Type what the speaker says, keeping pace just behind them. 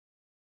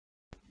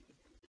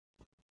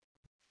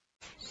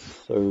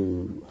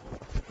So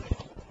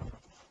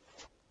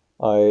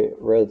I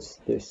read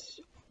this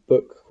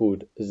book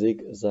called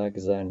Zigzag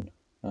Zen.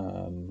 I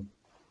don't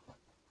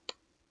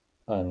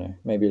know,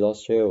 maybe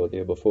last year or the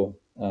year before.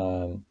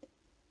 And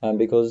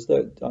because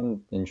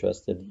I'm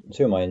interested,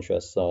 two of my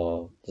interests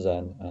are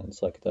Zen and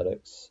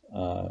psychedelics,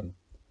 or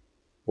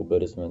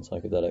Buddhism and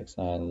psychedelics.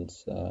 And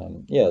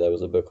yeah, there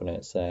was a book on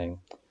it saying,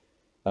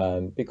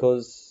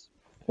 because,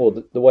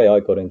 well, the way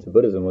I got into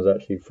Buddhism was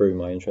actually through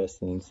my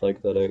interest in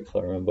psychedelics.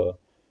 I remember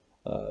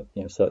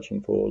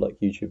searching for like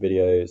YouTube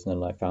videos,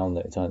 and then I found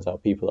that it turns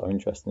out people that are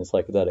interested in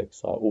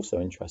psychedelics are also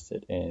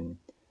interested in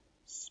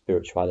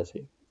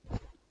spirituality.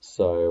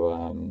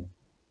 So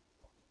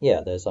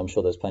yeah, I'm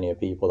sure there's plenty of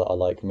people that are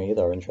like me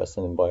that are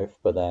interested in both,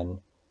 but then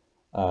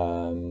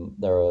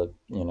there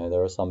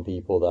are some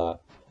people that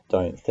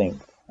don't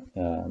think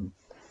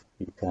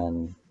you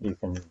can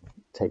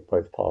take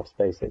both paths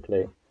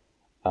basically.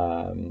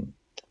 Um,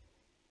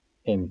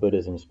 in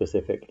Buddhism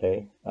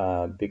specifically,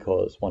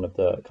 because one of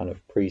the kind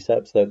of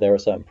precepts, that there are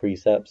certain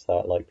precepts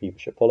that like people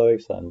should follow,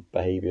 certain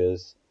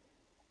behaviors.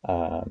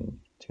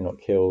 Do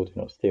not kill, do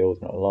not steal,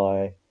 do not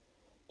lie,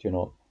 do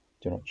not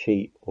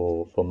cheat,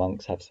 or for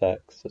monks have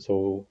sex at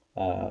all.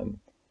 And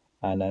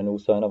then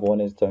also another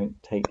one is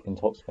don't take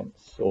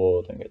intoxicants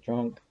or don't get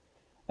drunk.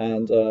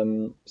 And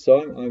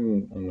so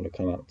I'm going to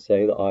come out and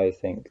say that I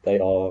think they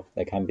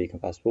can be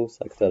compatible,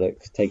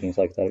 psychedelics, taking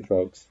psychedelic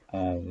drugs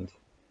and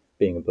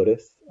being a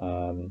Buddhist.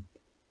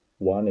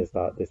 One is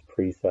that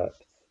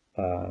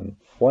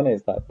one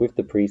is that with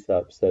the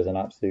precepts, there's an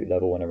absolute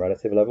level and a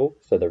relative level.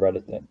 So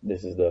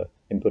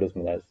in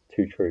Buddhism, there's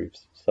two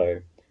truths.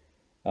 So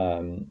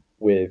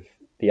with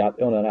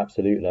on an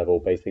absolute level,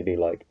 basically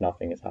like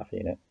nothing is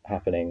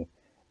happening.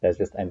 There's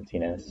just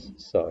emptiness.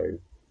 So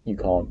you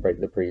can't break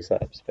the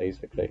precepts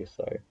basically.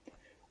 So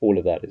all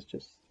of that is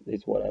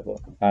whatever.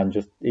 And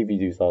just if you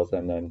do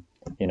Zazen, then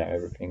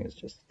everything is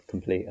just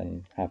complete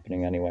and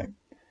happening anyway.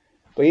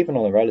 But even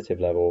on a relative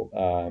level,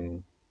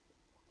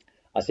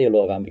 I see a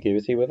lot of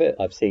ambiguity with it.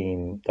 I've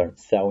seen don't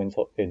sell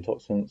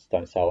intoxicants,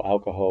 don't sell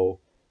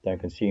alcohol, don't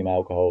consume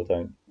alcohol,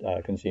 don't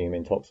consume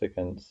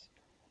intoxicants.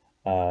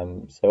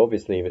 So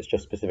obviously, if it's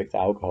just specific to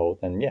alcohol,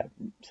 then yeah,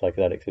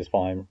 psychedelics is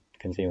fine,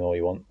 consume all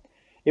you want.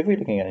 If we're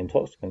looking at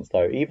intoxicants,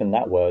 though, even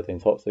that word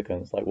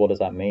intoxicants, like what does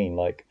that mean?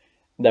 Like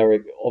there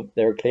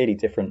are clearly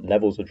different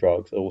levels of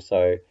drugs.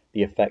 Also,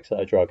 the effects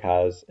that a drug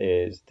has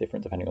is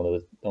different depending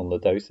on the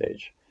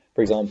dosage.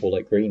 For example,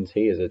 like green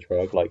tea is a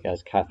drug, like it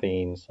has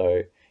caffeine,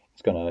 so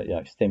it's gonna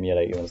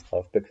stimulate you and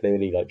stuff. But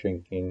clearly, like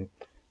drinking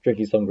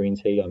some green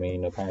tea, I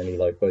mean, apparently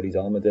like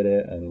Bodhidharma did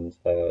it, and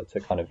to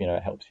kind of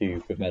it helps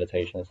you with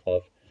meditation and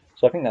stuff.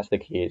 So I think that's the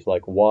key. Is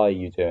like, why are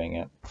you doing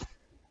it?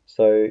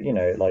 So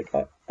like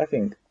I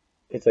think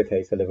it's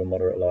okay to live a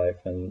moderate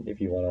life, and if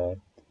you wanna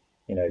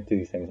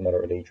do things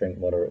moderately, drink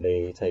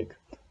moderately, take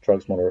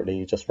drugs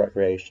moderately, just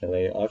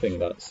recreationally, I think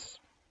that's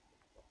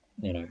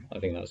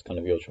kind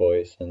of your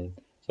choice, and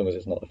as long as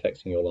it's not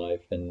affecting your life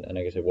in a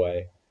negative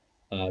way.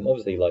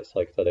 Obviously, like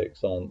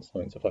psychedelics aren't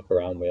something to fuck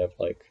around with.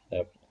 Like,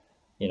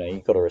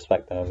 you've got to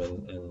respect them,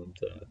 and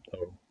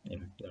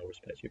they'll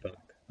respect you back.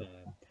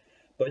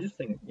 But I just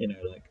think,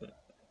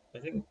 I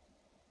think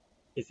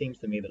it seems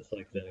to me that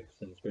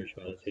psychedelics and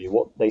spirituality,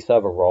 what they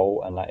serve a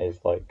role, and that is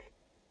like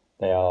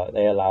they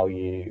allow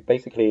you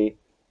basically.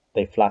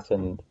 They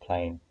flatten the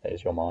plane that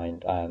is your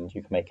mind, and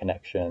you can make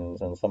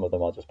connections, and some of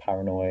them are just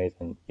paranoid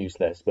and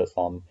useless, but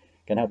some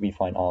can help you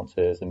find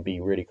answers and be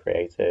really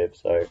creative.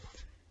 So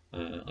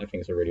I think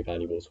it's a really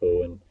valuable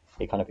tool, and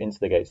it kind of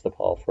instigates the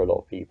path for a lot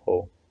of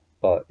people,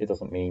 but it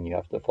doesn't mean you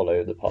have to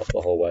follow the path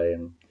the whole way.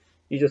 And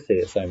you just see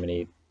it so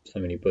many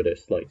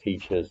Buddhist like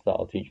teachers that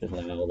are teachers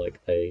now, like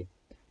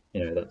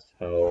that's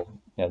how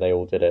they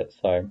all did it.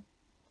 So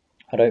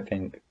I don't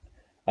think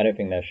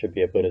there should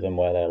be a Buddhism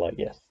where they're like,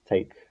 yes,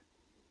 take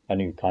a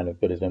new kind of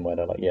Buddhism where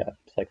they're like, yeah,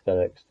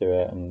 psychedelics, do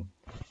it. And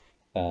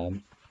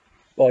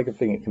but I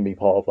think it can be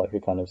part of like a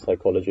kind of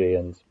psychology,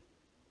 and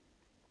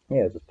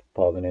yeah, just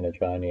part of an inner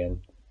journey.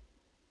 And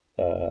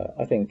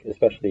I think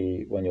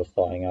especially when you're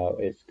starting out,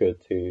 it's good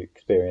to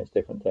experience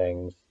different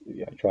things,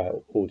 try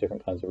out all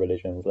different kinds of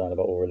religions, learn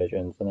about all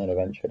religions, and then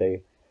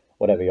eventually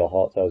whatever your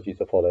heart tells you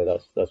to follow,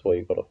 that's what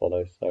you've got to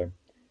follow. So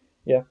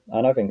yeah,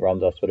 and I think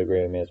Ramdas would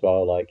agree with me as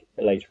well. Like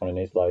later on in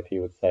his life, he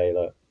would say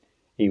that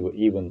he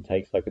wouldn't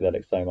take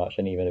psychedelics so much,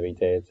 and even if he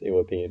did, it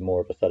would be more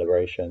of a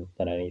celebration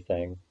than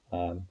anything,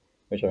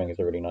 which I think is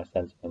a really nice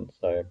sentiment.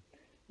 So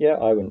yeah,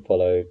 I wouldn't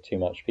follow too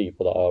much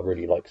people that are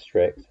really like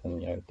strict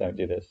and don't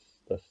do this.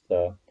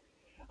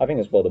 I think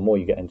as well, the more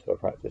you get into a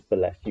practice, the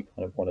less you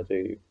kind of want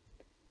to do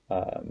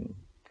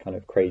kind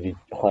of crazy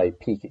high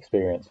peak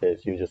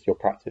experiences. Your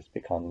practice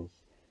becomes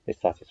this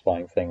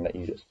satisfying thing that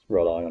you just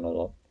rely on a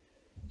lot.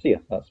 So yeah,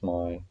 that's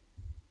my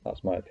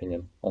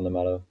opinion on the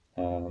matter,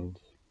 and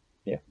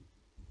yeah,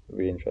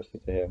 really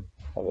interested to hear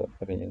other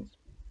opinions.